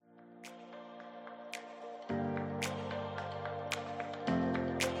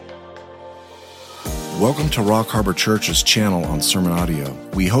Welcome to Rock Harbor Church's channel on Sermon Audio.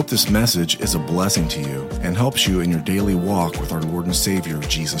 We hope this message is a blessing to you and helps you in your daily walk with our Lord and Savior,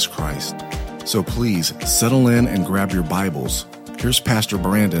 Jesus Christ. So please settle in and grab your Bibles. Here's Pastor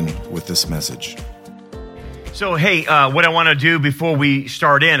Brandon with this message. So, hey, what I want to do before we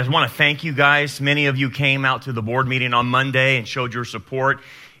start in is I want to thank you guys. Many of you came out to the board meeting on Monday and showed your support.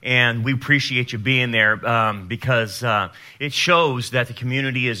 And we appreciate you being there because it shows that the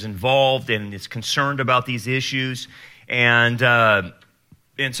community is involved and is concerned about these issues. And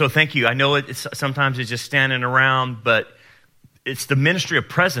so thank you. I know sometimes it's just standing around, but it's the ministry of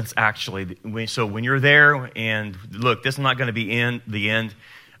presence, actually. So when you're there, and look, this is not going to be the end.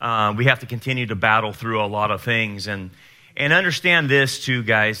 We have to continue to battle through a lot of things. And understand this, too,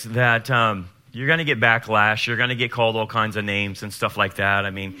 guys, that you're going to get backlash. You're going to get called all kinds of names and stuff like that. I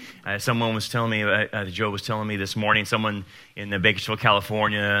mean, someone was telling me, Joe was telling me this morning, someone in Bakersfield,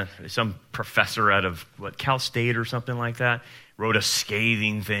 California, some professor out of, Cal State or something like that, wrote a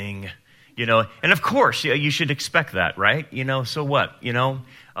scathing thing, And of course, you should expect that, right? So what?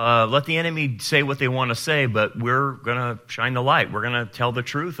 Let the enemy say what they want to say, but we're going to shine the light. We're going to tell the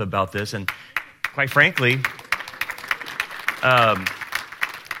truth about this. And quite frankly,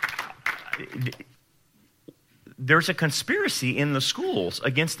 there's a conspiracy in the schools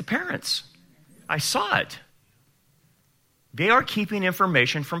against the parents. I saw it. They are keeping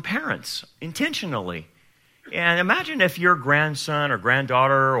information from parents intentionally. And imagine if your grandson or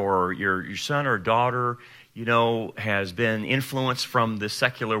granddaughter or your son or daughter, has been influenced from the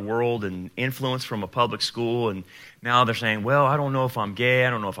secular world and influenced from a public school. And now they're saying, well, I don't know if I'm gay.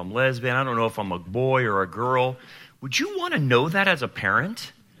 I don't know if I'm lesbian. I don't know if I'm a boy or a girl. Would you want to know that as a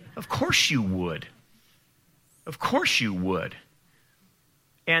parent? Of course you would. Of course you would.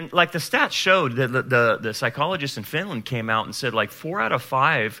 And like the stats showed, the psychologists in Finland came out and said 4 out of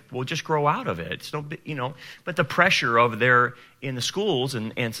 5 will just grow out of it. So, but the pressure over there in the schools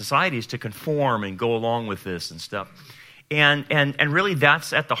and societies to conform and go along with this and stuff. And really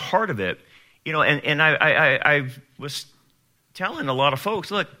that's at the heart of it. And I was telling a lot of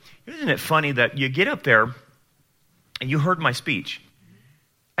folks, look, isn't it funny that you get up there and you heard my speech.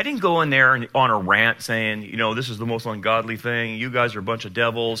 I didn't go in there on a rant saying, this is the most ungodly thing. You guys are a bunch of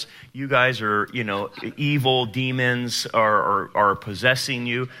devils. You guys are, evil demons are possessing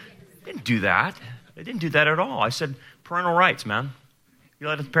you. I didn't do that. I didn't do that at all. I said, parental rights, man. You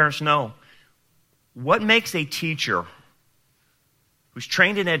let the parents know. What makes a teacher who's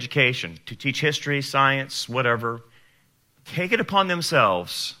trained in education to teach history, science, whatever, take it upon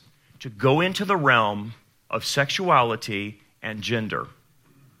themselves to go into the realm of sexuality and gender?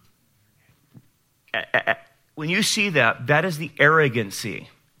 When you see that is the arrogancy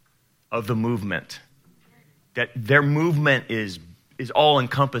of the movement. That their movement is all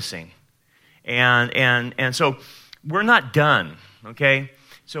encompassing. And so we're not done, okay?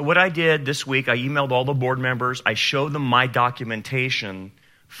 So what I did this week, I emailed all the board members. I showed them my documentation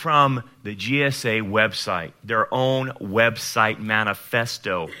from the GSA website, their own website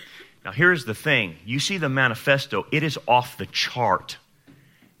manifesto. Now here's the thing. You see the manifesto, it is off the chart.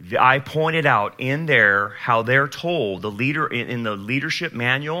 I pointed out in there how they're told, in the leadership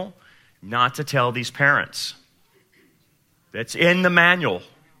manual, not to tell these parents. That's in the manual.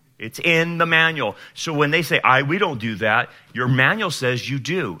 It's in the manual. So when they say, we don't do that, your manual says you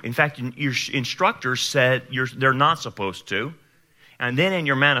do. In fact, your instructors said they're not supposed to. And then in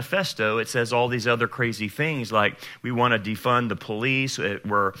your manifesto, it says all these other crazy things like we want to defund the police,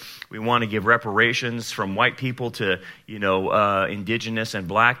 we want to give reparations from white people to, indigenous and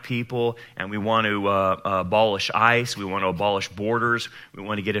black people, and we want to abolish ICE, we want to abolish borders, we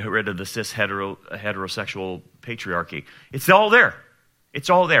want to get rid of the heterosexual patriarchy. It's all there. It's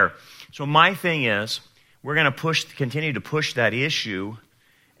all there. So my thing is, we're going to continue to push that issue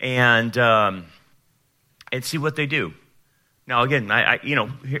and see what they do. Now, again,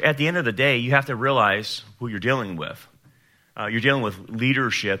 at the end of the day, you have to realize who you're dealing with. You're dealing with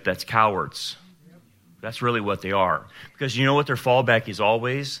leadership that's cowards. That's really what they are. Because you know what their fallback is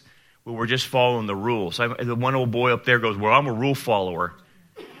always? Well, we're just following the rules. The one old boy up there goes, well, I'm a rule follower.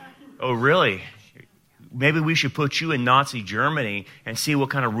 Oh, really? Maybe we should put you in Nazi Germany and see what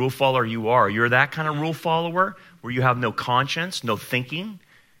kind of rule follower you are. You're that kind of rule follower where you have no conscience, no thinking.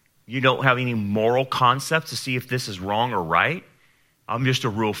 You don't have any moral concepts to see if this is wrong or right. I'm just a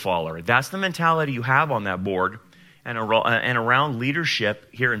rule follower. That's the mentality you have on that board and around leadership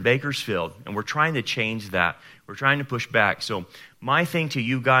here in Bakersfield. And we're trying to change that. We're trying to push back. So my thing to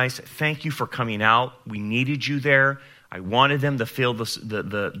you guys, thank you for coming out. We needed you there. I wanted them to feel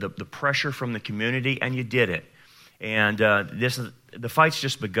the pressure from the community, and you did it. And the fight's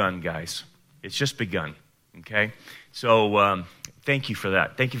just begun, guys. It's just begun, okay? So thank you for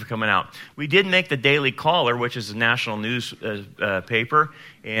that. Thank you for coming out. We did make the Daily Caller, which is a national news paper,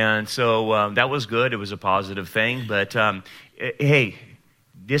 and so that was good. It was a positive thing, but hey,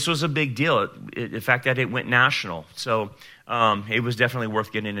 this was a big deal. The fact that it went national, so it was definitely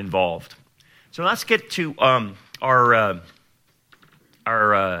worth getting involved. So let's get to our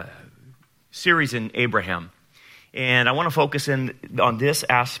series in Abraham. And I want to focus in on this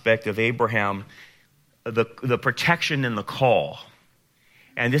aspect of Abraham, the protection and the call.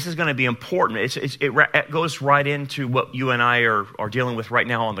 And this is going to be important. It goes right into what you and I are dealing with right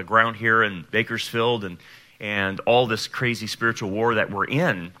now on the ground here in Bakersfield and all this crazy spiritual war that we're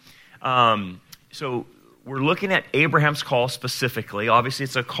in. So we're looking at Abraham's call specifically. Obviously,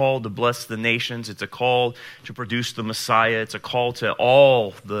 it's a call to bless the nations. It's a call to produce the Messiah. It's a call to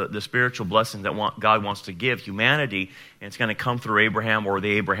all the spiritual blessings that God wants to give humanity. And it's going to come through Abraham or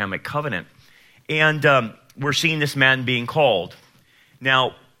the Abrahamic covenant. And we're seeing this man being called.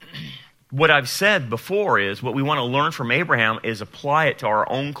 Now, what I've said before is what we want to learn from Abraham is apply it to our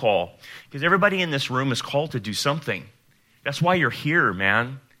own call. Because everybody in this room is called to do something. That's why you're here,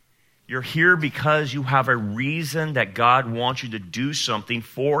 man. You're here because you have a reason that God wants you to do something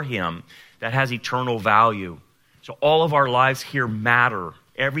for him that has eternal value. So all of our lives here matter.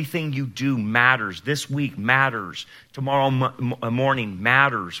 Everything you do matters. This week matters. Tomorrow morning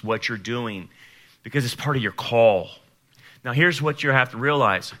matters what you're doing because it's part of your call. Now here's what you have to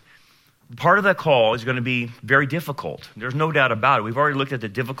realize. Part of that call is going to be very difficult. There's no doubt about it. We've already looked at the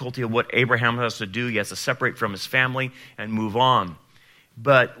difficulty of what Abraham has to do. He has to separate from his family and move on.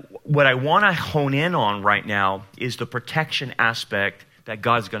 But what I want to hone in on right now is the protection aspect that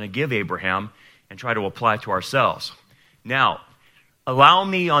God's going to give Abraham and try to apply to ourselves. Now, allow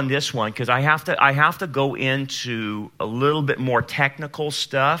me on this one because I have to go into a little bit more technical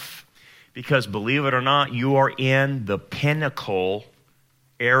stuff because believe it or not, you are in the pinnacle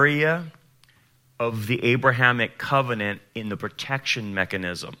area of the Abrahamic covenant in the protection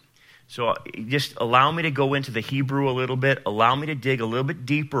mechanism. So just allow me to go into the Hebrew a little bit. Allow me to dig a little bit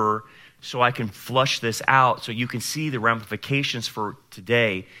deeper so I can flush this out so you can see the ramifications for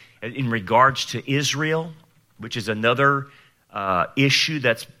today in regards to Israel, which is another issue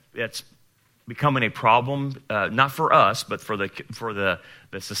that's becoming a problem, not for us, but for the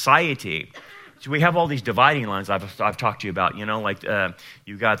society. So we have all these dividing lines I've talked to you about, like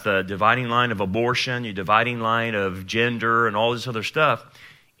you got the dividing line of abortion, your dividing line of gender, and all this other stuff.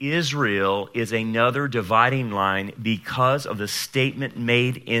 Israel is another dividing line because of the statement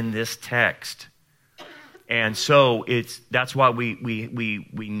made in this text. And so that's why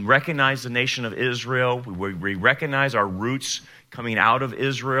we recognize the nation of Israel. We recognize our roots coming out of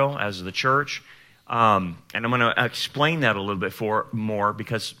Israel as the church. And I'm going to explain that a little bit more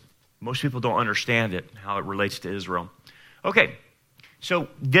because most people don't understand it, how it relates to Israel. Okay. So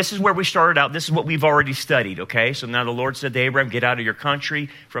this is where we started out. This is what we've already studied, okay? So now the Lord said to Abraham, get out of your country,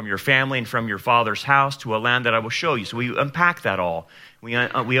 from your family, and from your father's house to a land that I will show you. So we unpack that all. We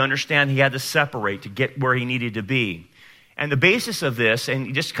understand he had to separate to get where he needed to be. And the basis of this,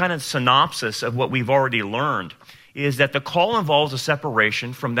 and just kind of synopsis of what we've already learned, is that the call involves a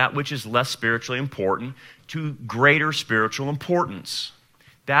separation from that which is less spiritually important to greater spiritual importance.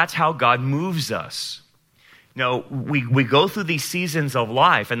 That's how God moves us. No, we go through these seasons of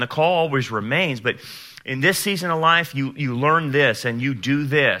life, and the call always remains, but in this season of life, you learn this, and you do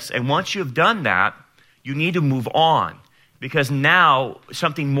this. And once you've done that, you need to move on, because now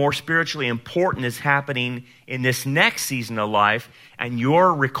something more spiritually important is happening in this next season of life, and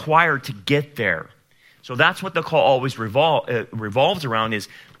you're required to get there. So that's what the call always revolves around, is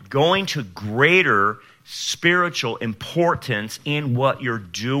going to greater spiritual importance in what you're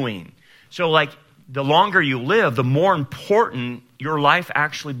doing. So the longer you live, the more important your life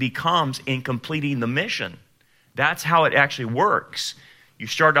actually becomes in completing the mission. That's how it actually works. You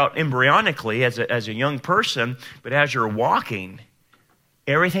start out embryonically as a young person, but as you're walking,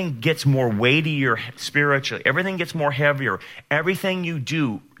 everything gets more weightier spiritually. Everything gets more heavier. Everything you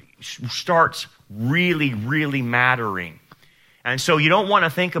do starts really, really mattering. And so you don't want to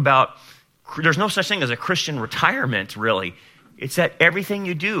think about, there's no such thing as a Christian retirement, really. It's that everything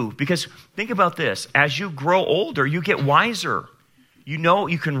you do, because think about this, as you grow older, you get wiser. You know,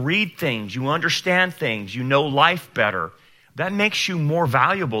 you can read things, you understand things, you know life better. That makes you more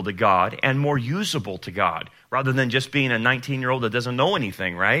valuable to God and more usable to God, rather than just being a 19-year-old that doesn't know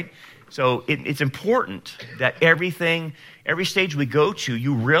anything, right? So it's important that every stage we go to,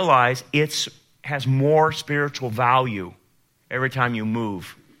 you realize it has more spiritual value every time you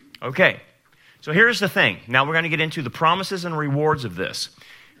move. Okay. So here's the thing. Now we're going to get into the promises and rewards of this.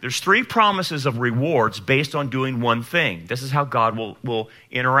 There's 3 promises of rewards based on doing one thing. This is how God will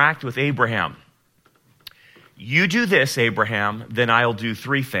interact with Abraham. You do this, Abraham, then I'll do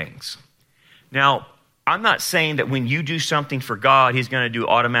 3 things. Now, I'm not saying that when you do something for God, he's going to do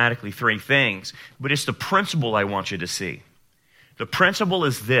automatically 3 things, but it's the principle I want you to see. The principle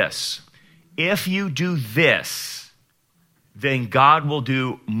is this: if you do this, then God will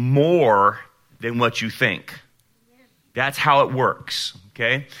do more than what you think. That's how it works,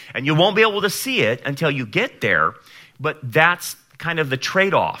 okay? And you won't be able to see it until you get there, but that's kind of the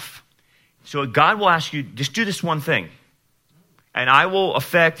trade-off. So God will ask you, just do this one thing, and I will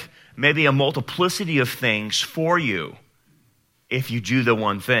affect maybe a multiplicity of things for you if you do the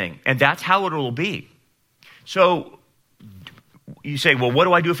one thing. And that's how it will be. So you say, well, what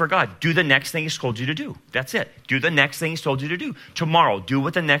do I do for God? Do the next thing he's told you to do. That's it. Do the next thing he's told you to do. Tomorrow, do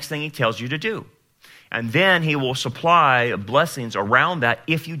what the next thing he tells you to do. And then he will supply blessings around that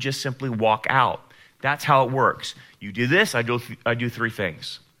if you just simply walk out. That's how it works. You do this, I do 3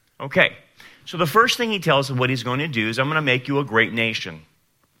 things. Okay, so the first thing he tells us what he's going to do is, I'm going to make you a great nation.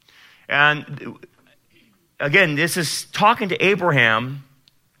 And again, this is talking to Abraham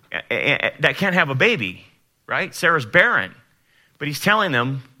that can't have a baby, right? Sarah's barren. But he's telling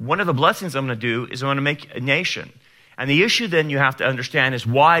them, one of the blessings I'm going to do is I'm going to make a nation. And the issue then you have to understand is,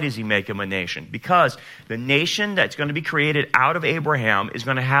 why does he make him a nation? Because the nation that's going to be created out of Abraham is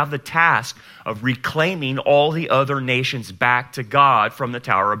going to have the task of reclaiming all the other nations back to God from the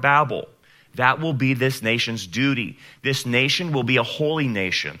Tower of Babel. That will be this nation's duty. This nation will be a holy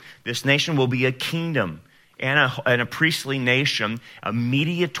nation. This nation will be a kingdom and a priestly nation, a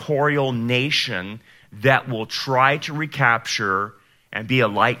mediatorial nation that will try to recapture and be a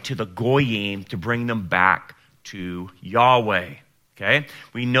light to the Goyim to bring them back to Yahweh. Okay?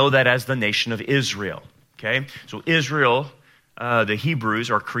 We know that as the nation of Israel. Okay? So Israel, the Hebrews,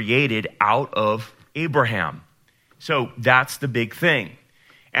 are created out of Abraham. So that's the big thing.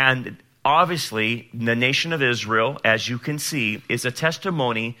 And obviously, the nation of Israel, as you can see, is a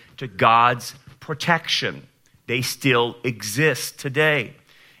testimony to God's protection. They still exist today.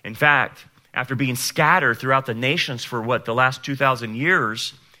 In fact, after being scattered throughout the nations for the last 2,000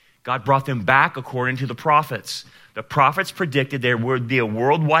 years, God brought them back according to the prophets. The prophets predicted there would be a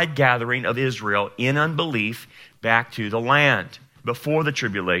worldwide gathering of Israel in unbelief back to the land before the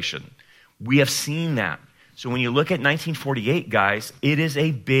tribulation. We have seen that. So when you look at 1948, guys, it is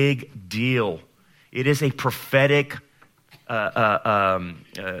a big deal. It is a prophetic,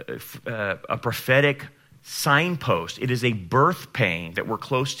 signpost. It is a birth pain that we're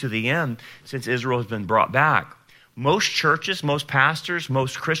close to the end since Israel has been brought back. Most churches, most pastors,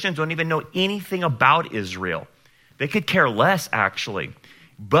 most Christians don't even know anything about Israel. They could care less, actually.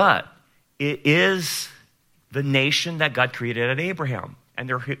 But it is the nation that God created at Abraham, and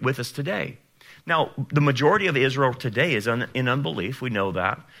they're with us today. Now, the majority of Israel today is in unbelief. We know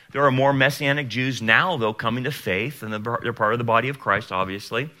that. There are more Messianic Jews now, though, coming to faith, and they're part of the body of Christ,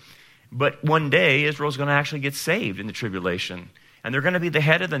 obviously. But one day, Israel's going to actually get saved in the tribulation. And they're going to be the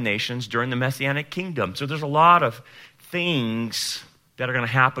head of the nations during the Messianic kingdom. So there's a lot of things that are going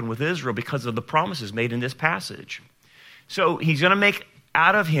to happen with Israel because of the promises made in this passage. So he's going to make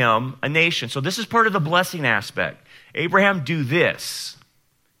out of him a nation. So this is part of the blessing aspect. Abraham, do this.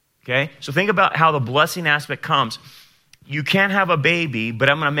 Okay? So think about how the blessing aspect comes. You can't have a baby, but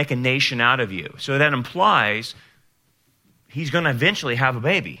I'm going to make a nation out of you. So that implies he's going to eventually have a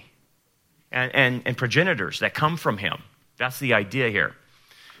baby. And progenitors that come from him. That's the idea here.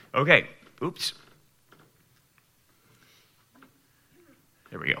 Okay, oops.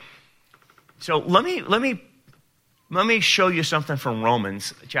 There we go. So let me show you something from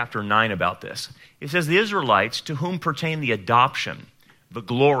Romans chapter 9 about this. It says, the Israelites, to whom pertain the adoption, the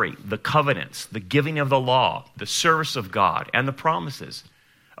glory, the covenants, the giving of the law, the service of God, and the promises,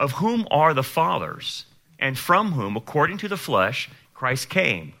 of whom are the fathers, and from whom, according to the flesh, Christ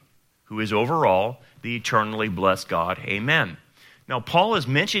came, who is over all, the eternally blessed God. Amen. Now, Paul is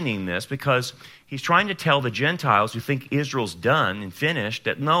mentioning this because he's trying to tell the Gentiles who think Israel's done and finished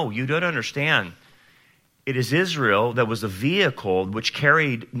that, no, you don't understand. It is Israel that was the vehicle which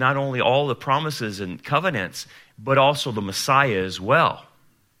carried not only all the promises and covenants, but also the Messiah as well.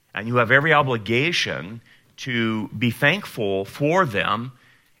 And you have every obligation to be thankful for them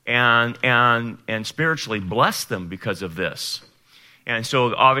and spiritually bless them because of this. And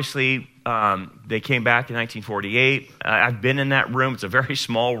so obviously they came back in 1948. I've been in that room. It's a very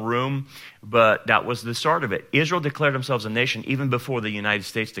small room, but that was the start of it. Israel declared themselves a nation even before the United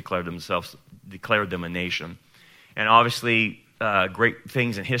States declared them a nation. And obviously great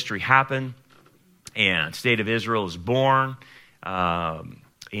things in history happen, and state of Israel is born.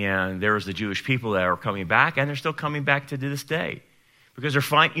 And there was the Jewish people that are coming back, and they're still coming back to this day. Because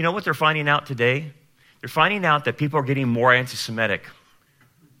you know what they're finding out today? They're finding out that people are getting more anti-Semitic.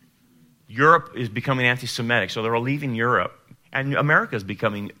 Europe is becoming anti-Semitic, so they're all leaving Europe. And America is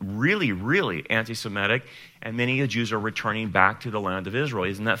becoming really, really anti-Semitic, and many of the Jews are returning back to the land of Israel.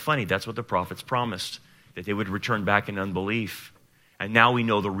 Isn't that funny? That's what the prophets promised, that they would return back in unbelief. And now we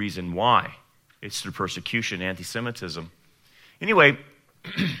know the reason why. It's through persecution, anti-Semitism. Anyway,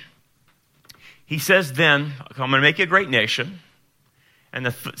 he says then, I'm going to make you a great nation. And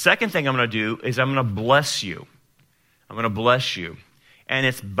the second thing I'm going to do is I'm going to bless you. I'm going to bless you. And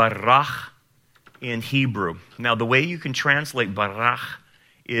it's barach in Hebrew. Now, the way you can translate barach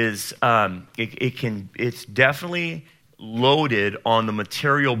is it's definitely loaded on the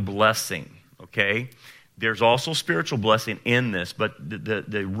material blessing, okay? There's also spiritual blessing in this, but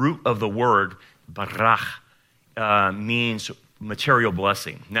the root of the word barach means material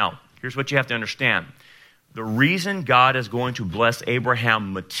blessing. Now, here's what you have to understand. The reason God is going to bless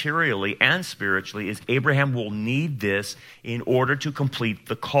Abraham materially and spiritually is Abraham will need this in order to complete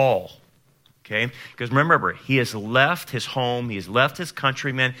the call. Okay? Because remember, he has left his home, he has left his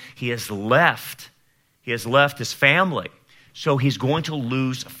countrymen, he has left his family. So he's going to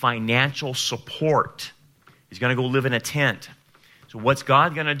lose financial support. He's going to go live in a tent. So what's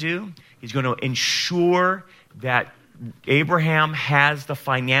God going to do? He's going to ensure that Abraham has the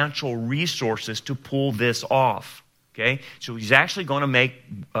financial resources to pull this off, okay? So he's actually going to make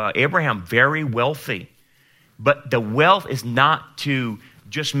Abraham very wealthy. But the wealth is not to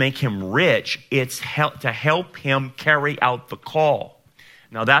just make him rich. It's to help him carry out the call.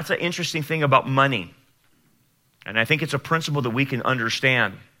 Now, that's an interesting thing about money. And I think it's a principle that we can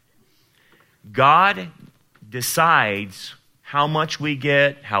understand. God decides how much we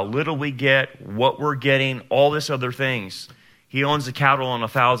get, how little we get, what we're getting, all this other things. He owns the cattle on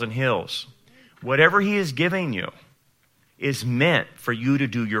 1,000 hills. Whatever he is giving you is meant for you to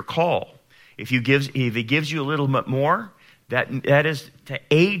do your call. If he gives you a little bit more, that is to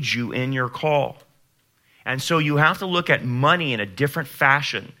aid you in your call. And so you have to look at money in a different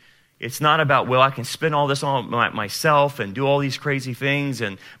fashion. It's not about, well, I can spend all this on myself and do all these crazy things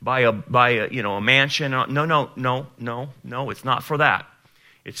and buy a mansion. No, it's not for that.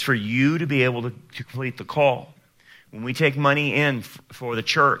 It's for you to be able to complete the call. When we take money in for the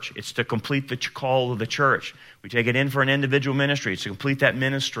church, it's to complete the call of the church. We take it in for an individual ministry, it's to complete that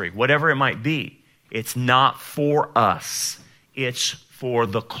ministry, whatever it might be. It's not for us. It's for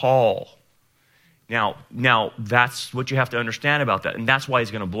the call. Now, that's what you have to understand about that, and that's why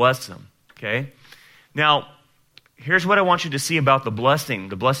he's going to bless them, okay? Now, here's what I want you to see about the blessing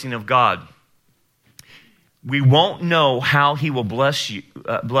of God. We won't know how he will bless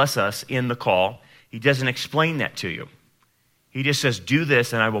us in the call. He doesn't explain that to you. He just says, do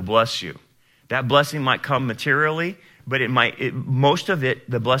this and I will bless you. That blessing might come materially, but most of it,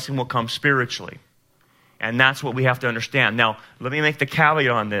 the blessing will come spiritually. And that's what we have to understand. Now, let me make the caveat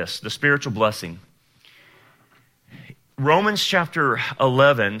on this, the spiritual blessing. Romans chapter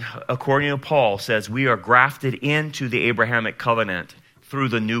 11, according to Paul, says we are grafted into the Abrahamic covenant through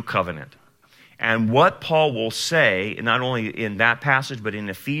the new covenant. And what Paul will say, not only in that passage, but in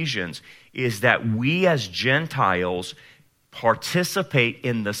Ephesians, is that we as Gentiles participate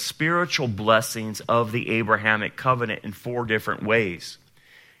in the spiritual blessings of the Abrahamic covenant in 4 different ways.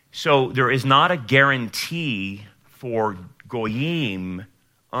 So there is not a guarantee for Goyim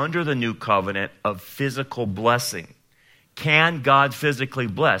under the new covenant of physical blessing. Can God physically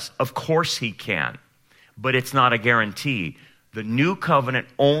bless? Of course he can, but it's not a guarantee. The new covenant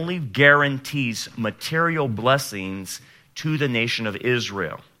only guarantees material blessings to the nation of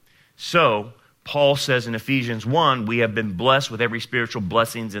Israel. So, Paul says in Ephesians 1, we have been blessed with every spiritual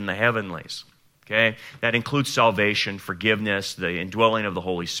blessings in the heavenlies. Okay? That includes salvation, forgiveness, the indwelling of the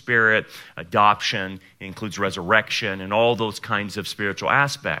Holy Spirit, adoption, it includes resurrection, and all those kinds of spiritual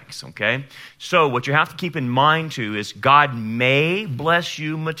aspects. Okay? So what you have to keep in mind too is God may bless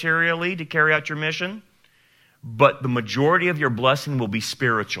you materially to carry out your mission, but the majority of your blessing will be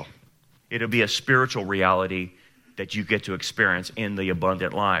spiritual. It'll be a spiritual reality that you get to experience in the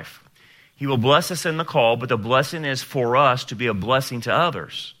abundant life. He will bless us in the call, but the blessing is for us to be a blessing to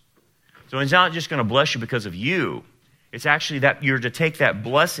others. So he's not just going to bless you because of you. It's actually that you're to take that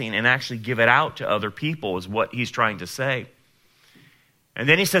blessing and actually give it out to other people is what he's trying to say. And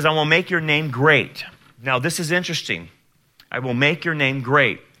then he says, I will make your name great. Now this is interesting. I will make your name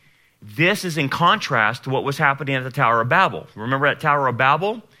great. This is in contrast to what was happening at the Tower of Babel. Remember at Tower of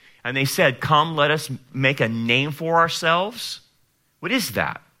Babel? And they said, come, let us make a name for ourselves. What is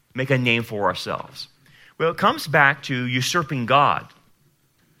that? Make a name for ourselves. Well, it comes back to usurping God.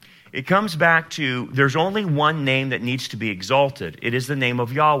 It comes back to there's only one name that needs to be exalted. It is the name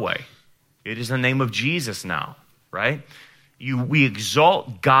of Yahweh. It is the name of Jesus now, right? We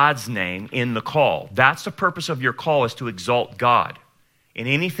exalt God's name in the call. That's the purpose of your call, is to exalt God in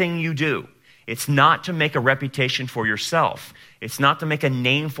anything you do. It's not to make a reputation for yourself. It's not to make a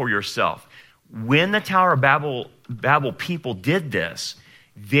name for yourself. When the Tower of Babel people did this,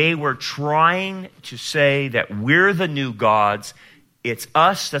 they were trying to say that we're the new gods. It's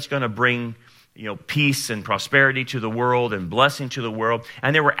us that's going to bring, peace and prosperity to the world and blessing to the world.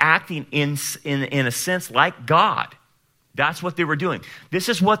 And they were acting in a sense like God. That's what they were doing. This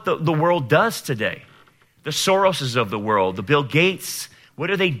is what the world does today. The Soroses of the world, the Bill Gates,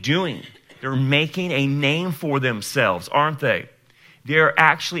 what are they doing? They're making a name for themselves, aren't they? They're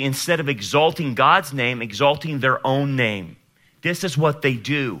actually, instead of exalting God's name, exalting their own name. This is what they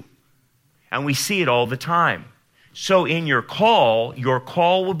do. And we see it all the time. So in your call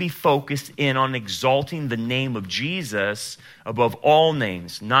will be focused in on exalting the name of Jesus above all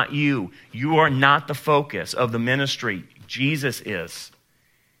names, not you. You are not the focus of the ministry. Jesus is.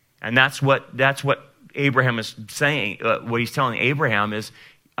 And that's what Abraham is saying. What he's telling Abraham is,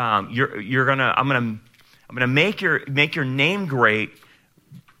 I'm gonna make your name great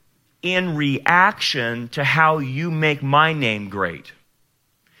in reaction to how you make my name great.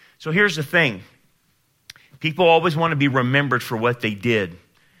 So here's the thing. People always want to be remembered for what they did.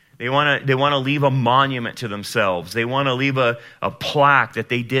 They want to leave a monument to themselves. They want to leave a plaque that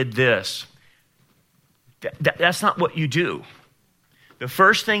they did this. That's not what you do. The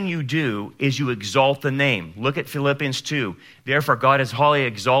first thing you do is you exalt the name. Look at Philippians 2. Therefore, God has highly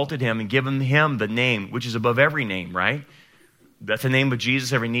exalted him and given him the name which is above every name, right? That's the name of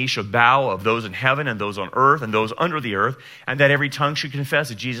Jesus. Every knee shall bow, of those in heaven and those on earth and those under the earth, and that every tongue should confess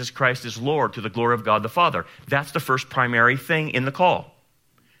that Jesus Christ is Lord, to the glory of God the Father. That's the first primary thing in the call.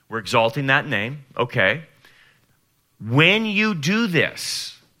 We're exalting that name. Okay. When you do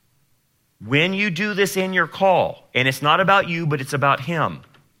this in your call, and it's not about you, but it's about him,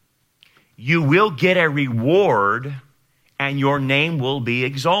 you will get a reward and your name will be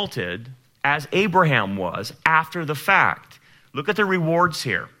exalted as Abraham was after the fact. Look at the rewards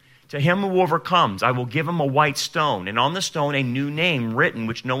here. To him who overcomes, I will give him a white stone, and on the stone a new name written,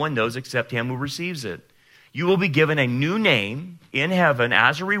 which no one knows except him who receives it. You will be given a new name in heaven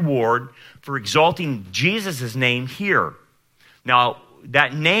as a reward for exalting Jesus' name here. Now,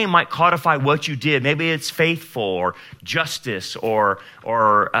 that name might codify what you did. Maybe it's faithful or justice or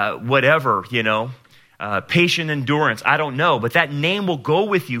whatever, patient endurance. I don't know. But that name will go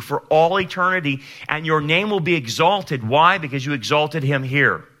with you for all eternity, and your name will be exalted. Why? Because you exalted him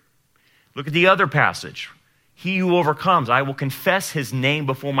here. Look at the other passage. He who overcomes, I will confess his name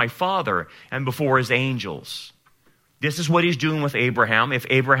before my Father and before his angels. This is what he's doing with Abraham, if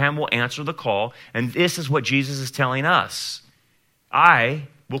Abraham will answer the call. And this is what Jesus is telling us. I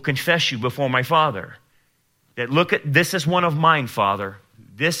will confess you before my Father. That look at, this is one of mine, Father.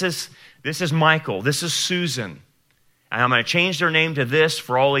 This is Michael. This is Susan. And I'm going to change their name to this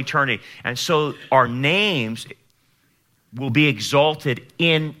for all eternity. And so our names will be exalted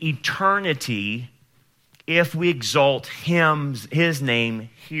in eternity if we exalt his name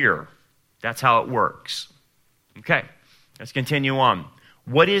here. That's how it works. Okay, let's continue on.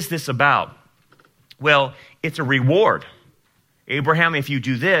 What is this about? Well, it's a reward. Abraham, if you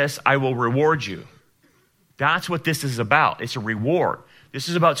do this, I will reward you. That's what this is about. It's a reward. This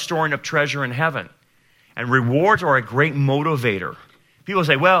is about storing up treasure in heaven. And rewards are a great motivator. People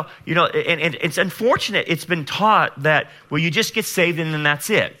say, well, and it's unfortunate. It's been taught that, well, you just get saved and then that's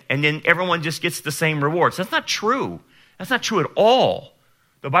it. And then everyone just gets the same rewards. That's not true. That's not true at all.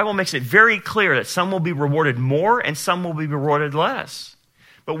 The Bible makes it very clear that some will be rewarded more and some will be rewarded less.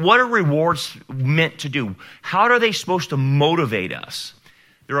 But what are rewards meant to do? How are they supposed to motivate us?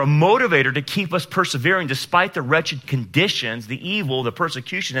 They're a motivator to keep us persevering despite the wretched conditions, the evil, the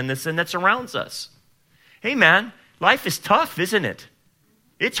persecution, and the sin that surrounds us. Hey, man, life is tough, isn't it?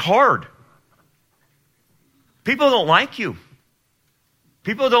 It's hard. People don't like you.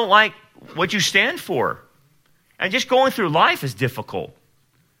 People don't like what you stand for. And just going through life is difficult.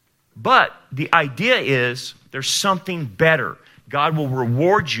 But the idea is there's something better. God will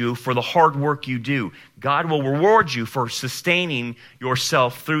reward you for the hard work you do. God will reward you for sustaining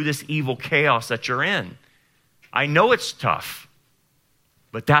yourself through this evil chaos that you're in. I know it's tough,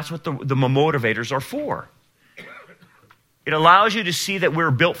 but that's what the motivators are for. It allows you to see that we're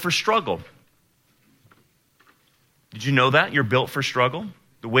built for struggle. Did you know that? You're built for struggle?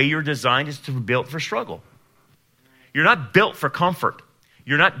 The way you're designed is to be built for struggle. You're not built for comfort.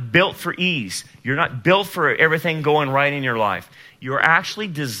 You're not built for ease. You're not built for everything going right in your life. You're actually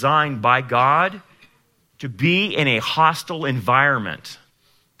designed by God to be in a hostile environment.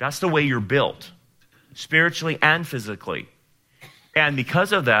 That's the way you're built, spiritually and physically. And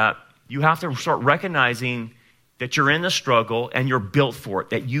because of that, you have to start recognizing that you're in the struggle and you're built for it,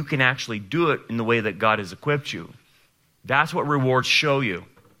 that you can actually do it in the way that God has equipped you. That's what rewards show you.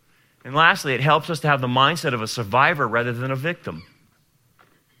 And lastly, it helps us to have the mindset of a survivor rather than a victim.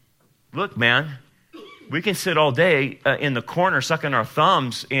 Look, man, we can sit all day in the corner sucking our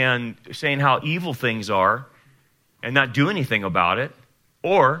thumbs and saying how evil things are and not do anything about it.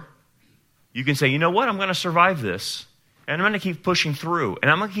 Or you can say, you know what, I'm going to survive this. And I'm going to keep pushing through. And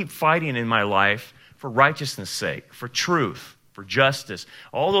I'm going to keep fighting in my life for righteousness' sake, for truth, for justice.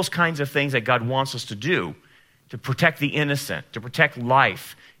 All those kinds of things that God wants us to do to protect the innocent, to protect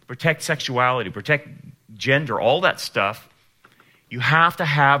life, to protect sexuality, protect gender, all that stuff. You have to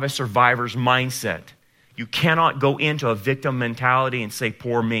have a survivor's mindset. You cannot go into a victim mentality and say,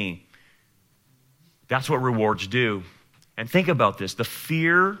 poor me. That's what rewards do. And think about this. The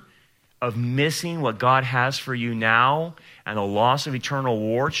fear of missing what God has for you now and the loss of eternal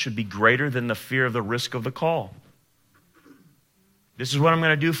rewards should be greater than the fear of the risk of the call. This is what I'm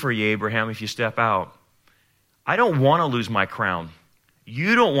going to do for you, Abraham, if you step out. I don't want to lose my crown.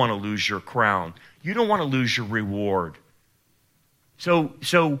 You don't want to lose your crown. You don't want to lose your reward.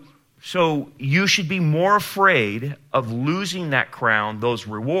 So you should be more afraid of losing that crown, those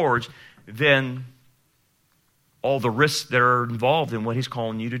rewards, than all the risks that are involved in what he's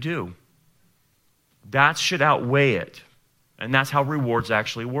calling you to do. That should outweigh it. And that's how rewards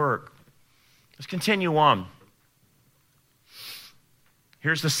actually work. Let's continue on.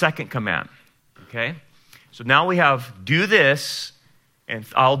 Here's the second command. Okay? So now we have do this, and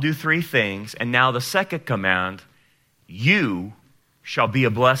I'll do three things. And now the second command, you shall be a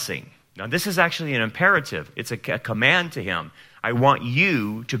blessing. Now this is actually an imperative. It's a command to him. I want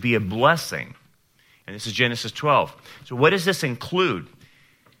you to be a blessing. And this is Genesis 12. So what does this include?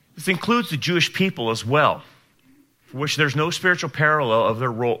 This includes the Jewish people as well, for which there's no spiritual parallel of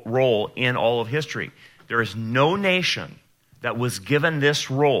their role in all of history. There is no nation that was given this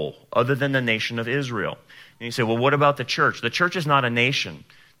role other than the nation of Israel. And you say, well, what about the church? The church is not a nation.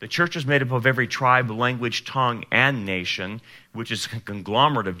 The church is made up of every tribe, language, tongue, and nation, which is a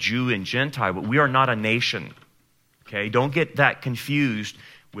conglomerate of Jew and Gentile, but we are not a nation. Okay? Don't get that confused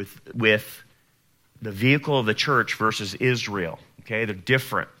with the vehicle of the church versus Israel. Okay? They're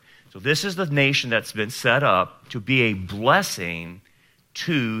different. So this is the nation that's been set up to be a blessing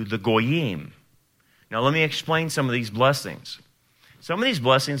to the Goyim. Now let me explain some of these blessings. Some of these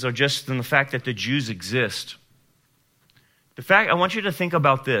blessings are just in the fact that the Jews exist. I want you to think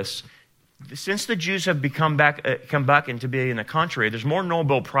about this. Since the Jews have come back into being a country, there's more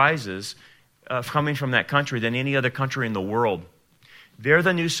Nobel Prizes coming from that country than any other country in the world. They're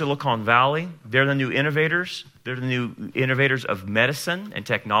the new Silicon Valley. They're the new innovators. They're the new innovators of medicine and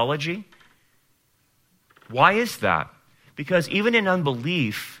technology. Why is that? Because even in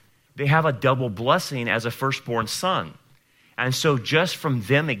unbelief, they have a double blessing as a firstborn son. And so just from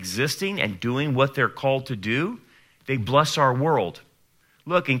them existing and doing what they're called to do, they bless our world.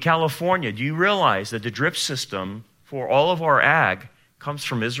 Look, in California, do you realize that the drip system for all of our ag comes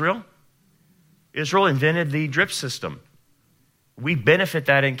from Israel? Israel invented the drip system. We benefit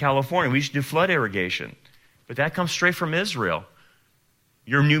that in California. We used to do flood irrigation. But that comes straight from Israel.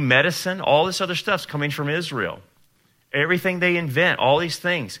 Your new medicine, all this other stuff's coming from Israel. Everything they invent, all these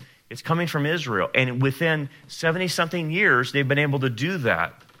things, it's coming from Israel. And within 70-something years, they've been able to do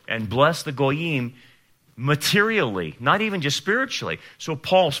that and bless the Goyim materially, not even just spiritually. So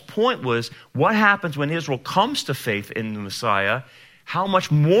Paul's point was, what happens when Israel comes to faith in the Messiah? How much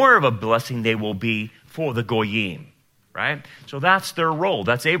more of a blessing they will be for the Goyim. Right? So that's their role.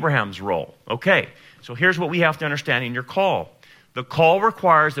 That's Abraham's role. Okay, so here's what we have to understand in your call. The call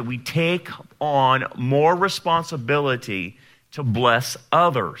requires that we take on more responsibility to bless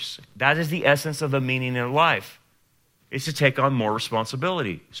others. That is the essence of the meaning in life. It's to take on more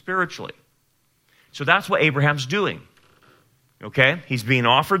responsibility spiritually. So that's what Abraham's doing. Okay? He's being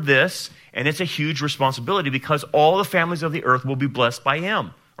offered this, and it's a huge responsibility because all the families of the earth will be blessed by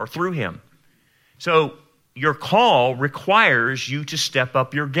him or through him. So your call requires you to step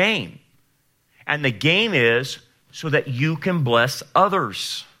up your game. And the game is so that you can bless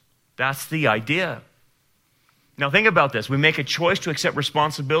others. That's the idea. Now think about this. We make a choice to accept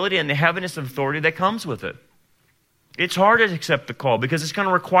responsibility and the heaviness of authority that comes with it. It's hard to accept the call because it's going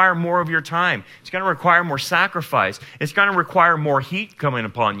to require more of your time. It's going to require more sacrifice. It's going to require more heat coming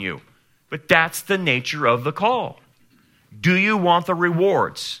upon you. But that's the nature of the call. Do you want the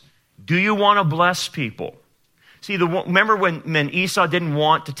rewards? Do you want to bless people? See, remember when Esau didn't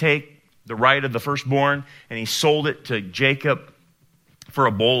want to take the right of the firstborn and he sold it to Jacob for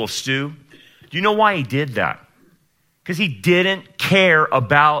a bowl of stew? Do you know why he did that? Because he didn't care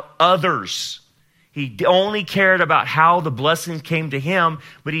about others. He only cared about how the blessings came to him,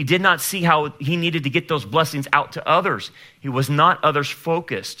 but he did not see how he needed to get those blessings out to others. He was not others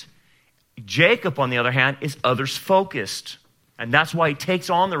focused. Jacob, on the other hand, is others focused. And that's why he takes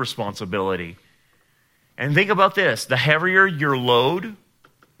on the responsibility. And think about this. The heavier your load,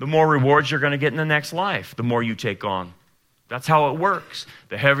 the more rewards you're going to get in the next life, the more you take on. That's how it works.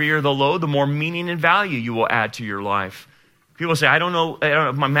 The heavier the load, the more meaning and value you will add to your life. People say, I don't know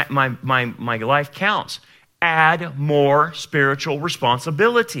if my life counts. Add more spiritual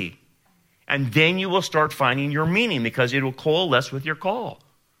responsibility. And then you will start finding your meaning because it will coalesce with your call.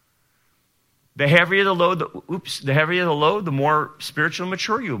 The heavier the load, the more spiritually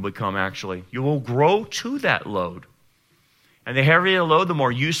mature you will become, actually. You will grow to that load. And the heavier the load, the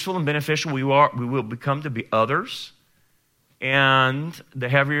more useful and beneficial we will become to be others. And the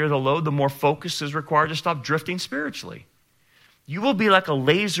heavier the load, the more focus is required to stop drifting spiritually. You will be like a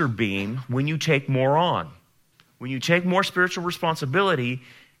laser beam when you take more on. When you take more spiritual responsibility,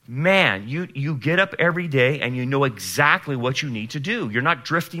 man, you get up every day and you know exactly what you need to do. You're not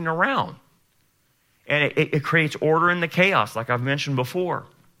drifting around. And it creates order in the chaos, like I've mentioned before.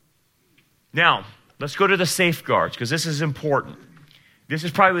 Now, let's go to the safeguards, because this is important. This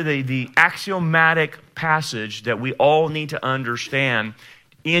is probably the axiomatic passage that we all need to understand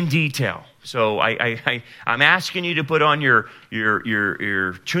in detail. So I'm asking you to put on your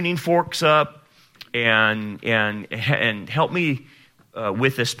tuning forks up and help me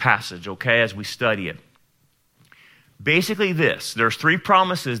with this passage, okay, as we study it. Basically there's 3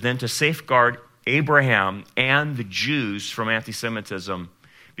 promises then to safeguard Abraham and the Jews from anti-Semitism,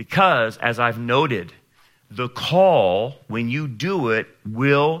 because, as I've noted, the call, when you do it,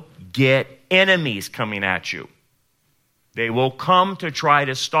 will get enemies coming at you. They will come to try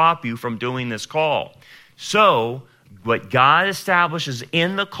to stop you from doing this call. So, what God establishes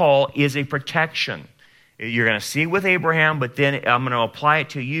in the call is a protection. You're going to see with Abraham, but then I'm going to apply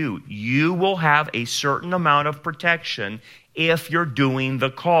it to you. You will have a certain amount of protection if you're doing the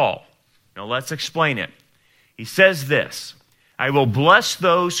call. Now, let's explain it. He says this, I will bless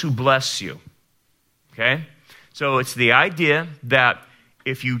those who bless you. Okay? So it's the idea that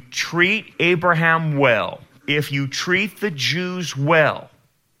if you treat Abraham well, if you treat the Jews well,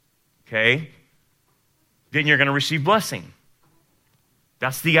 okay, then you're going to receive blessing.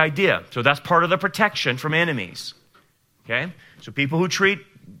 That's the idea. So that's part of the protection from enemies. Okay? So people who treat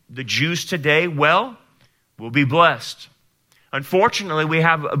the Jews today well will be blessed. Unfortunately, we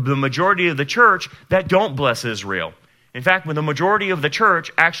have the majority of the church that don't bless Israel. In fact, when the majority of the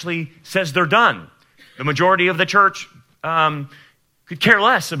church actually says they're done, the majority of the church could care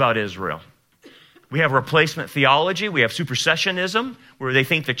less about Israel. We have replacement theology. We have supersessionism, where they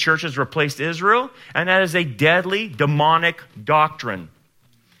think the church has replaced Israel, and that is a deadly, demonic doctrine.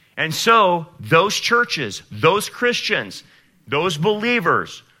 And so those churches, those Christians, those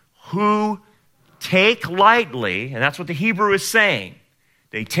believers who take lightly, and that's what the Hebrew is saying,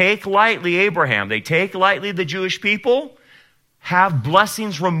 they take lightly Abraham, they take lightly the Jewish people, have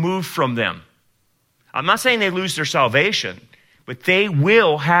blessings removed from them. I'm not saying they lose their salvation, but they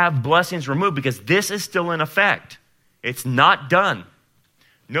will have blessings removed because this is still in effect. It's not done.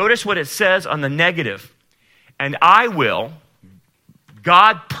 Notice what it says on the negative. And I will,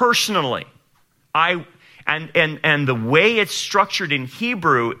 God personally, and the way it's structured in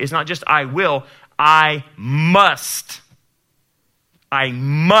Hebrew is not just I will, I must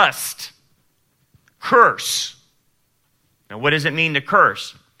curse. Now, what does it mean to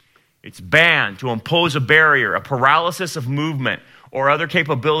curse? It's ban, to impose a barrier, a paralysis of movement, or other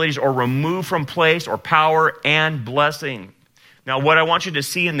capabilities, or remove from place or power and blessing. Now, what I want you to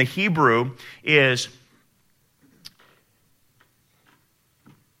see in the Hebrew is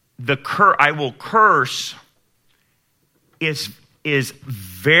I will curse is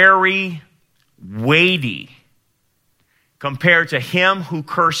very weighty compared to him who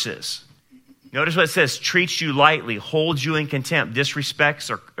curses. Notice what it says, treats you lightly, holds you in contempt, disrespects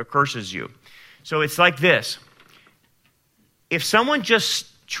or curses you. So it's like this. If someone just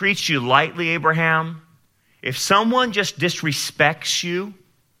treats you lightly, Abraham, if someone just disrespects you,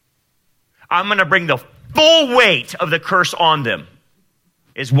 I'm going to bring the full weight of the curse on them,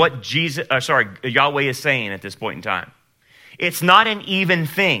 is what Yahweh is saying at this point in time. It's not an even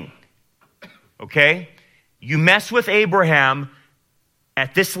thing, okay? You mess with Abraham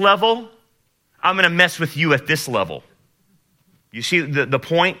at this level, I'm going to mess with you at this level. You see the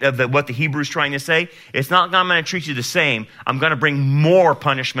point of what the Hebrew's trying to say? It's not I'm going to treat you the same. I'm going to bring more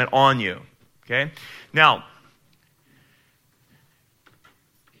punishment on you. Okay? Now,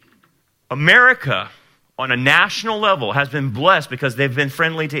 America, on a national level, has been blessed because we've been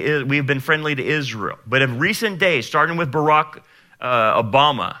friendly to Israel. But in recent days, starting with Barack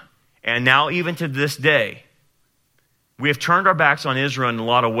Obama, and now even to this day, we have turned our backs on Israel in a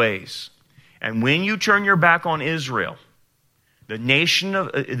lot of ways. And when you turn your back on Israel, the nation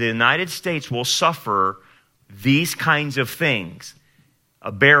of the United States will suffer these kinds of things: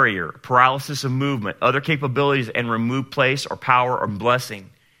 a barrier, paralysis of movement, other capabilities, and remove place or power or blessing.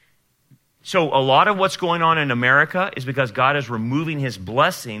 So a lot of what's going on in America is because God is removing his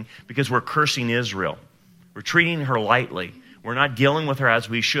blessing because we're cursing Israel. We're treating her lightly. We're not dealing with her as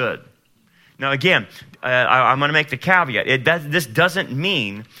we should. Now again, I'm going to make the caveat. This doesn't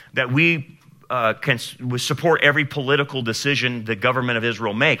mean that we can support every political decision the government of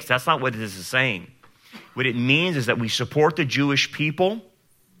Israel makes. That's not what this is saying. What it means is that we support the Jewish people,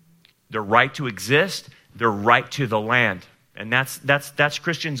 their right to exist, their right to the land. And that's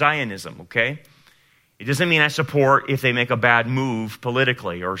Christian Zionism, okay? It doesn't mean I support if they make a bad move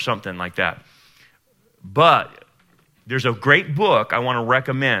politically or something like that. But there's a great book I want to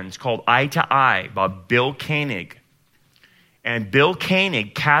recommend. It's called Eye to Eye by Bill Koenig. And Bill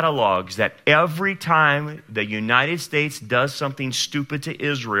Koenig catalogs that every time the United States does something stupid to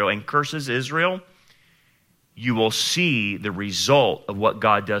Israel and curses Israel, you will see the result of what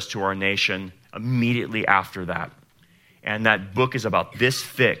God does to our nation immediately after that. And that book is about this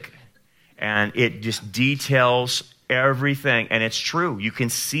thick. And it just details everything. And it's true. You can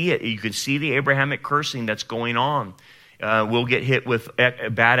see it. You can see the Abrahamic cursing that's going on. We'll get hit with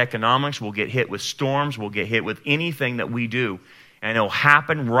bad economics. We'll get hit with storms. We'll get hit with anything that we do. And it'll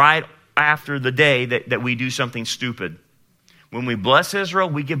happen right after the day that we do something stupid. When we bless Israel,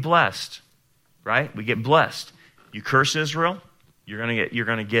 we get blessed. Right? We get blessed. You curse Israel, you're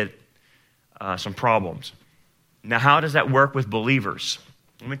going to get some problems. Now, how does that work with believers?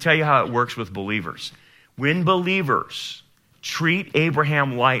 Let me tell you how it works with believers. When believers treat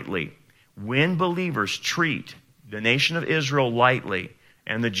Abraham lightly, when believers treat the nation of Israel lightly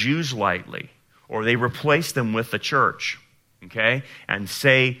and the Jews lightly, or they replace them with the church, okay, and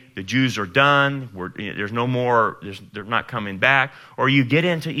say the Jews are done, there's no more, they're not coming back, or you get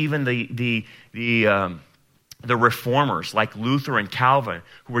into even the reformers like Luther and Calvin,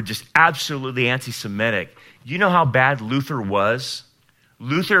 who were just absolutely anti-Semitic. You know how bad Luther was?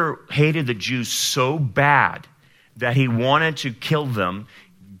 Luther hated the Jews so bad that he wanted to kill them,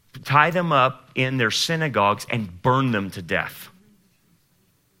 tie them up in their synagogues, and burn them to death.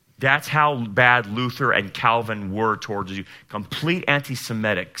 That's how bad Luther and Calvin were towards you. Complete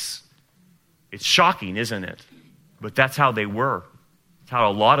anti-Semitics. It's shocking, isn't it? But that's how they were. That's how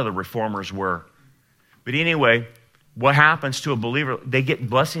a lot of the reformers were. But anyway, what happens to a believer? They get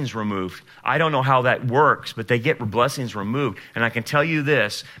blessings removed. I don't know how that works, but they get blessings removed. And I can tell you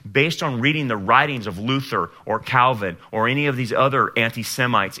this, based on reading the writings of Luther or Calvin or any of these other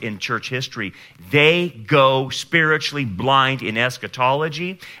anti-Semites in church history, they go spiritually blind in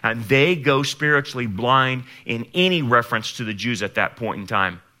eschatology, and they go spiritually blind in any reference to the Jews at that point in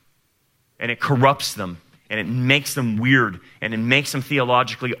time. And it corrupts them, and it makes them weird, and it makes them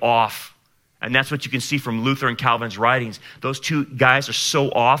theologically off. And that's what you can see from Luther and Calvin's writings. Those two guys are so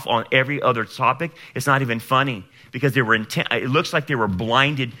off on every other topic, it's not even funny. Because they were it looks like they were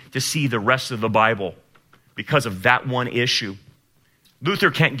blinded to see the rest of the Bible because of that one issue. Luther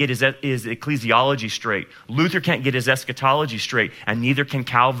can't get his ecclesiology straight. Luther can't get his eschatology straight, and neither can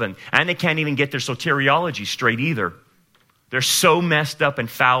Calvin. And they can't even get their soteriology straight either. They're so messed up and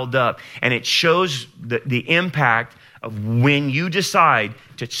fouled up. And it shows the impact of when you decide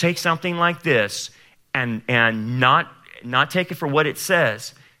to take something like this and not take it for what it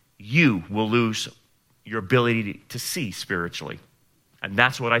says, you will lose your ability to see spiritually. And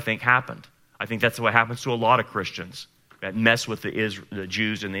that's what I think happened. I think that's what happens to a lot of Christians that mess with the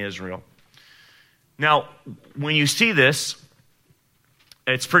Jews and the Israel. Now, when you see this,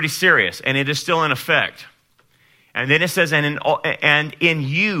 it's pretty serious, and it is still in effect. And then it says, and in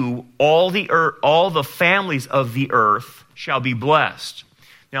you all the families of the earth shall be blessed.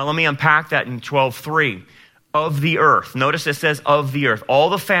 Now let me unpack that in 12:3. Of the earth. Notice it says of the earth. All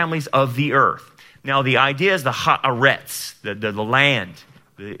the families of the earth. Now the idea is the haaretz, the land,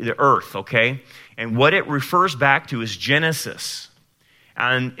 the earth, okay? And what it refers back to is Genesis.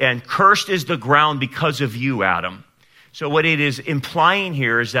 And cursed is the ground because of you, Adam. So what it is implying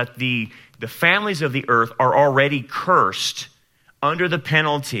here is that the families of the earth are already cursed under the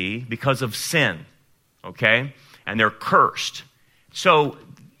penalty because of sin, okay? And they're cursed. So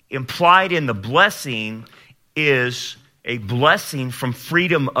implied in the blessing is a blessing from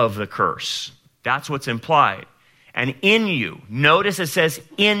freedom of the curse. That's what's implied. And in you, notice it says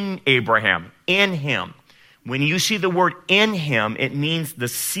in Abraham, in him. When you see the word in him, it means the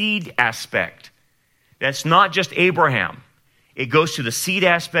seed aspect. That's not just Abraham. It goes to the seed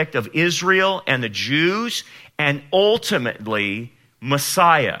aspect of Israel and the Jews, and ultimately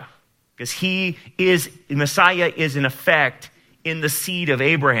Messiah. Because Messiah is in effect in the seed of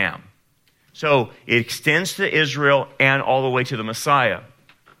Abraham. So it extends to Israel and all the way to the Messiah.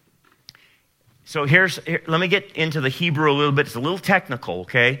 So let me get into the Hebrew a little bit. It's a little technical,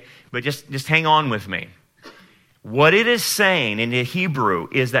 okay? But just hang on with me. What it is saying in the Hebrew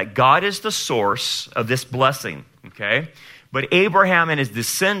is that God is the source of this blessing, okay? But Abraham and his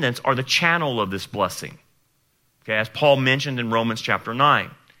descendants are the channel of this blessing, okay? As Paul mentioned in Romans chapter 9.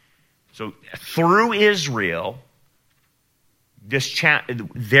 So through Israel,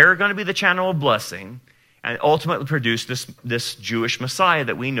 they're going to be the channel of blessing and ultimately produce this Jewish Messiah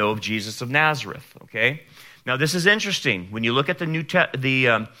that we know of, Jesus of Nazareth, okay? Now this is interesting. When you look at the New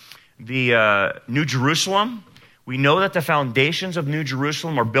Jerusalem, we know that the foundations of New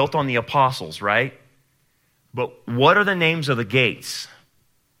Jerusalem are built on the apostles, right? But what are the names of the gates?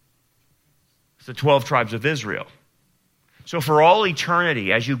 It's the 12 tribes of Israel. So for all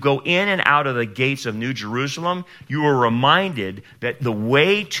eternity, as you go in and out of the gates of New Jerusalem, you are reminded that the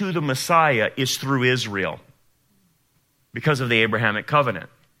way to the Messiah is through Israel because of the Abrahamic covenant.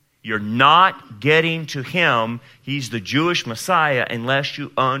 You're not getting to him, he's the Jewish Messiah, unless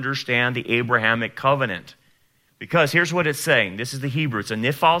you understand the Abrahamic covenant. Because here's what it's saying. This is the Hebrew. It's a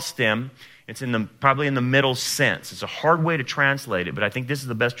nifal stem. It's probably in the middle sense. It's a hard way to translate it, but I think this is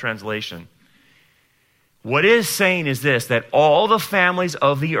the best translation. What it is saying is this, that all the families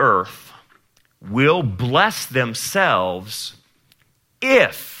of the earth will bless themselves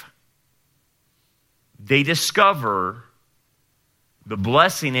if they discover the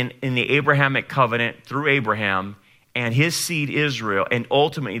blessing in the Abrahamic covenant through Abraham and his seed Israel, and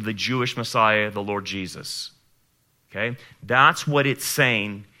ultimately the Jewish Messiah, the Lord Jesus. Okay? That's what it's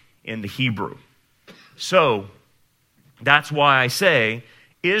saying in the Hebrew. So, that's why I say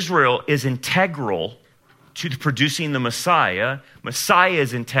Israel is integral to producing the Messiah. Messiah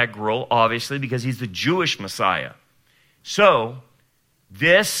is integral, obviously, because he's the Jewish Messiah. So,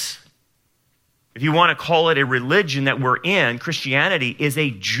 this, if you want to call it a religion that we're in, Christianity is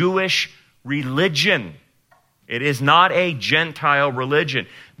a Jewish religion. It is not a Gentile religion.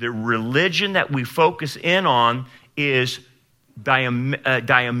 The religion that we focus in on is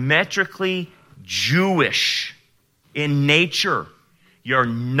diametrically Jewish in nature. You're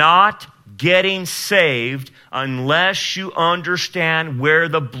not getting saved unless you understand where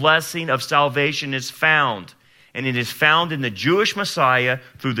the blessing of salvation is found. And it is found in the Jewish Messiah,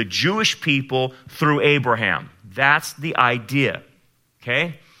 through the Jewish people, through Abraham. That's the idea.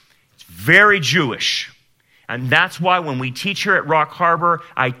 Okay? It's very Jewish. And that's why when we teach here at Rock Harbor,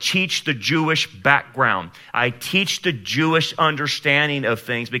 I teach the Jewish background. I teach the Jewish understanding of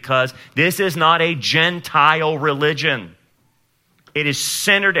things, because this is not a Gentile religion. It is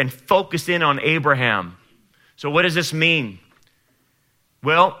centered and focused in on Abraham. So what does this mean?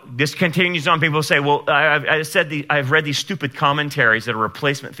 Well, this continues on. People say, well, I've read these stupid commentaries that are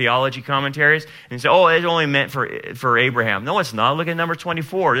replacement theology commentaries, and say, oh, it's only meant for Abraham. No, it's not. Look at number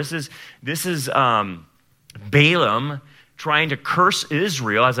 24. This is Balaam trying to curse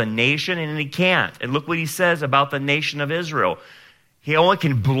Israel as a nation, and he can't. And look what he says about the nation of Israel. He only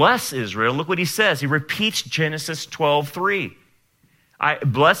can bless Israel. Look what he says. He repeats Genesis 12:3.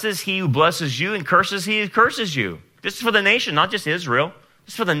 Blesses he who blesses you, and curses he who curses you. This is for the nation, not just Israel.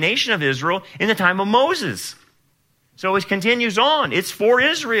 This is for the nation of Israel in the time of Moses. So it continues on. It's for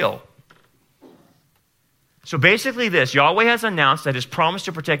Israel. So basically this, Yahweh has announced that his promise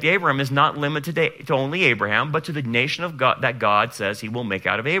to protect Abraham is not limited to only Abraham, but to the nation of God that God says he will make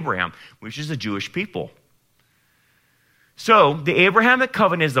out of Abraham, which is the Jewish people. So the Abrahamic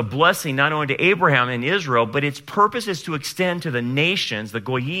covenant is a blessing not only to Abraham and Israel, but its purpose is to extend to the nations, the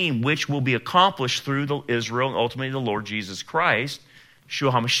Goyim, which will be accomplished through Israel and ultimately the Lord Jesus Christ,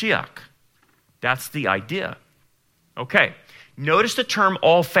 Yeshua HaMashiach. That's the idea. Okay. Notice the term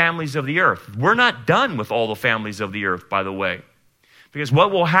all families of the earth. We're not done with all the families of the earth, by the way. Because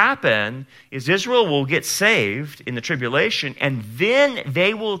what will happen is Israel will get saved in the tribulation, and then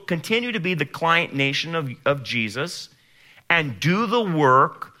they will continue to be the client nation of Jesus and do the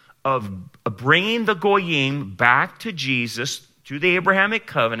work of bringing the Goyim back to Jesus, to the Abrahamic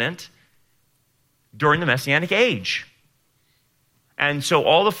covenant, during the Messianic age. And so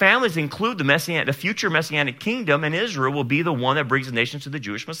all the families include the future Messianic kingdom, and Israel will be the one that brings the nations to the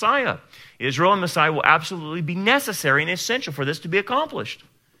Jewish Messiah. Israel and Messiah will absolutely be necessary and essential for this to be accomplished.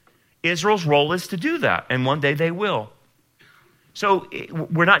 Israel's role is to do that, and one day they will. So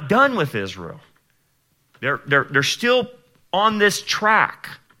we're not done with Israel. They're still on this track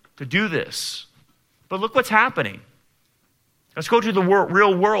to do this. But look what's happening. Let's go to the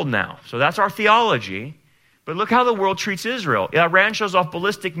real world now. So that's our theology. But look how the world treats Israel. Iran shows off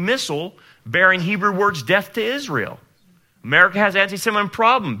ballistic missile bearing Hebrew words, death to Israel. America has anti-Semitism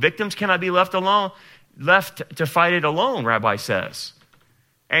problem. Victims cannot be left to fight it alone, Rabbi says.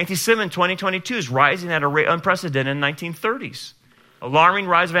 Anti-Semitism in 2022 is rising at a rate unprecedented in the 1930s. Alarming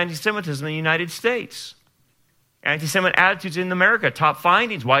rise of anti-Semitism in the United States. Anti-Semitic attitudes in America. Top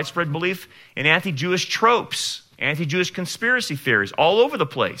findings, widespread belief in anti-Jewish tropes, anti-Jewish conspiracy theories all over the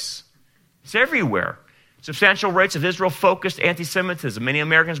place. It's everywhere. Substantial rates of Israel-focused anti-Semitism. Many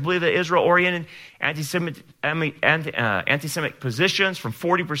Americans believe that Israel-oriented anti-Semitic positions, from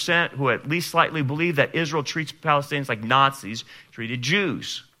 40% who at least slightly believe that Israel treats Palestinians like Nazis treated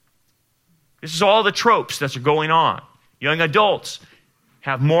Jews. This is all the tropes that are going on. Young adults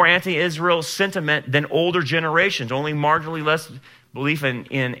have more anti-Israel sentiment than older generations, only marginally less belief in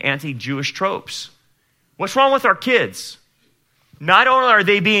anti-Jewish tropes. What's wrong with our kids? Not only are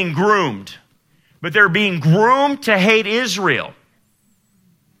they being groomed, but they're being groomed to hate Israel.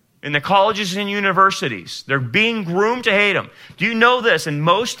 In the colleges and universities, they're being groomed to hate them. Do you know this? In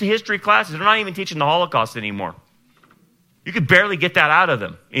most history classes, they're not even teaching the Holocaust anymore. You could barely get that out of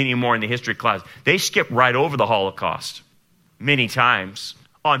them anymore in the history class. They skip right over the Holocaust many times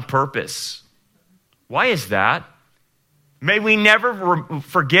on purpose. Why is that? May we never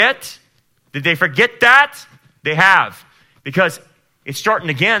forget. Did they forget that? They have. Because it's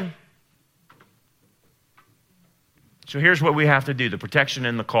starting again. So here's what we have to do, the protection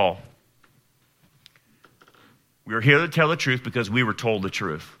and the call. We are here to tell the truth because we were told the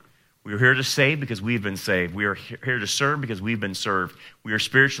truth. We are here to save because we've been saved. We are here to serve because we've been served. We are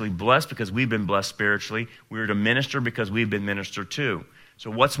spiritually blessed because we've been blessed spiritually. We are to minister because we've been ministered to. So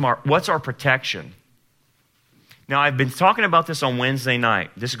what's our protection? Now, I've been talking about this on Wednesday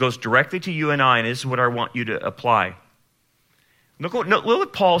night. This goes directly to you and I, and this is what I want you to apply. Look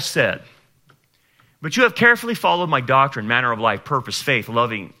what Paul said. But you have carefully followed my doctrine, manner of life, purpose, faith,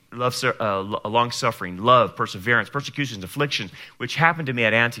 long-suffering, love, perseverance, persecutions, afflictions, which happened to me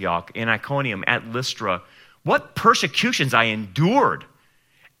at Antioch, in Iconium, at Lystra. What persecutions I endured,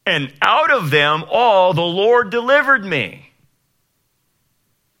 and out of them all the Lord delivered me.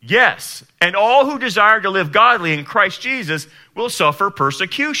 Yes, and all who desire to live godly in Christ Jesus will suffer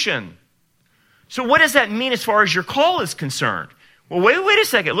persecution. So what does that mean as far as your call is concerned? Well, wait a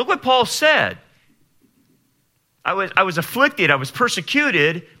second. Look what Paul said. I was afflicted, I was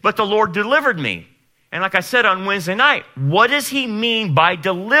persecuted, but the Lord delivered me. And like I said on Wednesday night, what does he mean by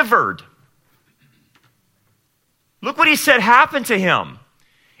delivered? Look what he said happened to him.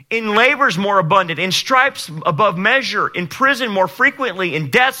 In labors more abundant, in stripes above measure, in prison more frequently,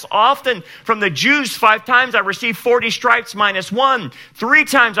 in deaths often. From the Jews 5 times I received 40 stripes minus 1. 3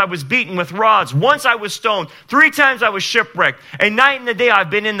 times I was beaten with rods. Once I was stoned. 3 times I was shipwrecked. A night and a day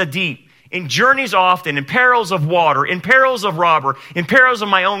I've been in the deep. In journeys often, in perils of water, in perils of robber, in perils of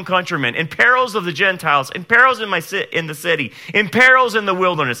my own countrymen, in perils of the Gentiles, in perils in the city, in perils in the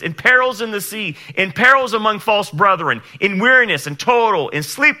wilderness, in perils in the sea, in perils among false brethren, in weariness and total, in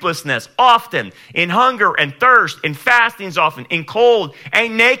sleeplessness often, in hunger and thirst, in fastings often, in cold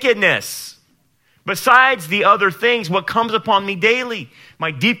and nakedness. Besides the other things, what comes upon me daily,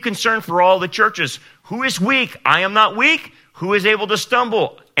 my deep concern for all the churches. Who is weak? I am not weak. Who is able to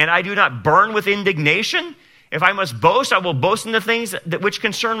stumble? And I do not burn with indignation? If I must boast, I will boast in the things which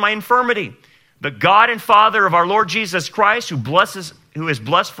concern my infirmity. The God and Father of our Lord Jesus Christ, who is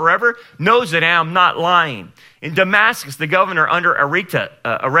blessed forever, knows that I am not lying. In Damascus, the governor under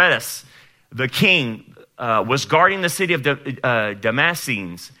Aretas, the king, was guarding the city of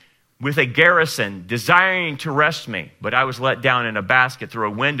Damascenes with a garrison, desiring to arrest me. But I was let down in a basket through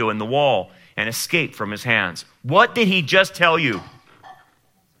a window in the wall and escaped from his hands. What did he just tell you?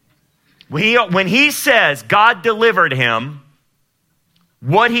 When he says God delivered him,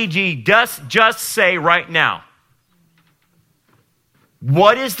 what did he just say right now?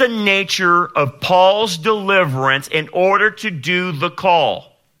 What is the nature of Paul's deliverance in order to do the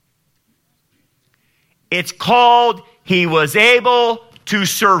call? It's called he was able to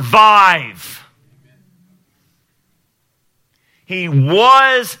survive. He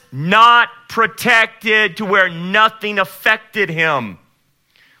was not protected to where nothing affected him.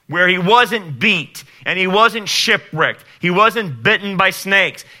 Where he wasn't beat and he wasn't shipwrecked. He wasn't bitten by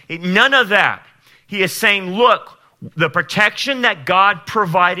snakes. None of that. He is saying, look, the protection that God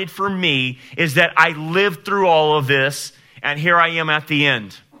provided for me is that I lived through all of this, and here I am at the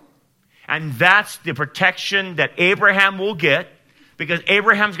end. And that's the protection that Abraham will get, because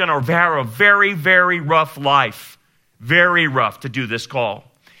Abraham's going to have a very, very rough life. Very rough to do this call.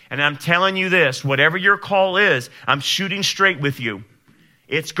 And I'm telling you this, whatever your call is, I'm shooting straight with you.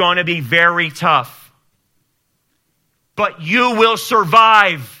 It's going to be very tough. But you will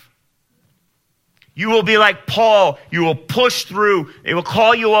survive. You will be like Paul. You will push through. They will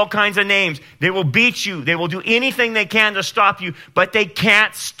call you all kinds of names. They will beat you. They will do anything they can to stop you, but they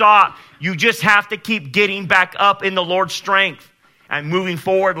can't stop. You just have to keep getting back up in the Lord's strength and moving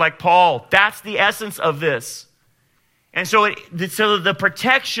forward like Paul. That's the essence of this. And so the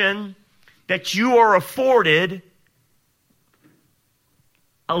protection that you are afforded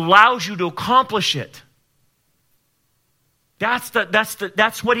allows you to accomplish it.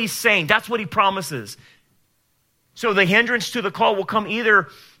 That's what he's saying. That's what he promises. So the hindrance to the call will come either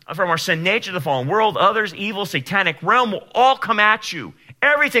from our sin nature, the fallen world, others, evil, satanic realm will all come at you.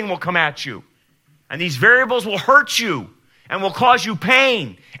 Everything will come at you. And these variables will hurt you and will cause you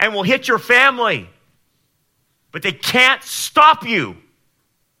pain and will hit your family. But they can't stop you.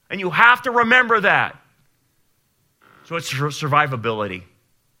 And you have to remember that. So it's survivability.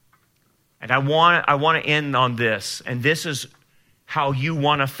 And I want to end on this. And this is how you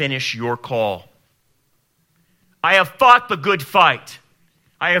want to finish your call. I have fought the good fight.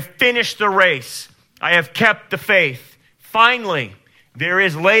 I have finished the race. I have kept the faith. Finally, there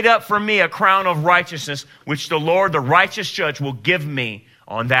is laid up for me a crown of righteousness, which the Lord, the righteous judge, will give me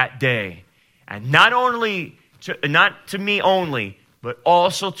on that day. And not to me only, but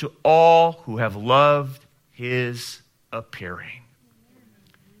also to all who have loved his appearing.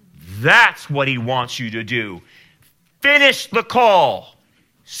 That's what he wants you to do. Finish the call.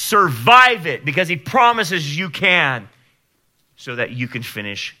 Survive it, because he promises you can, so that you can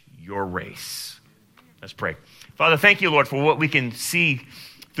finish your race. Let's pray. Father, thank you, Lord, for what we can see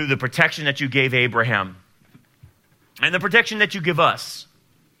through the protection that you gave Abraham and the protection that you give us.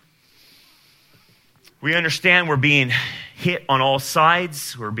 We understand we're being hit on all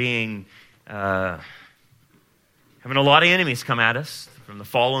sides. We're being having a lot of enemies come at us from the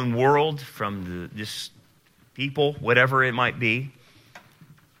fallen world, from just people, whatever it might be.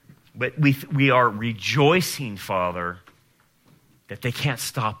 But we are rejoicing, Father, that they can't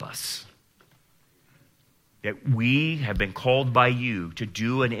stop us. That we have been called by you to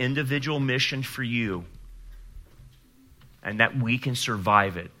do an individual mission for you, and that we can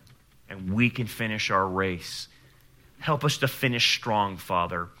survive it, and we can finish our race. Help us to finish strong,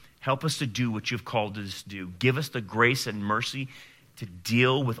 Father. Help us to do what you've called us to do. Give us the grace and mercy to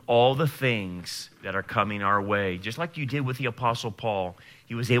deal with all the things that are coming our way. Just like you did with the Apostle Paul.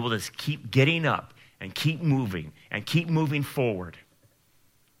 He was able to keep getting up and keep moving forward.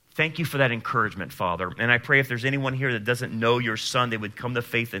 Thank you for that encouragement, Father. And I pray if there's anyone here that doesn't know your Son, they would come to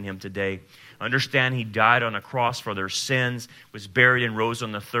faith in him today. Understand he died on a cross for their sins, was buried and rose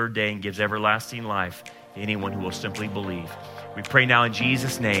on the third day, and gives everlasting life to anyone who will simply believe. We pray now in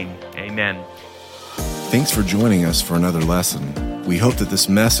Jesus' name. Amen. Thanks for joining us for another lesson. We hope that this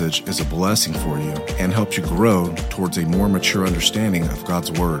message is a blessing for you and helps you grow towards a more mature understanding of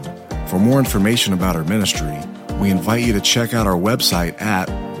God's Word. For more information about our ministry, we invite you to check out our website at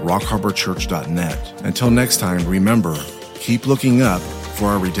rockharborchurch.net. Until next time, remember, keep looking up, for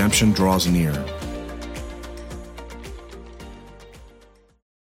our redemption draws near.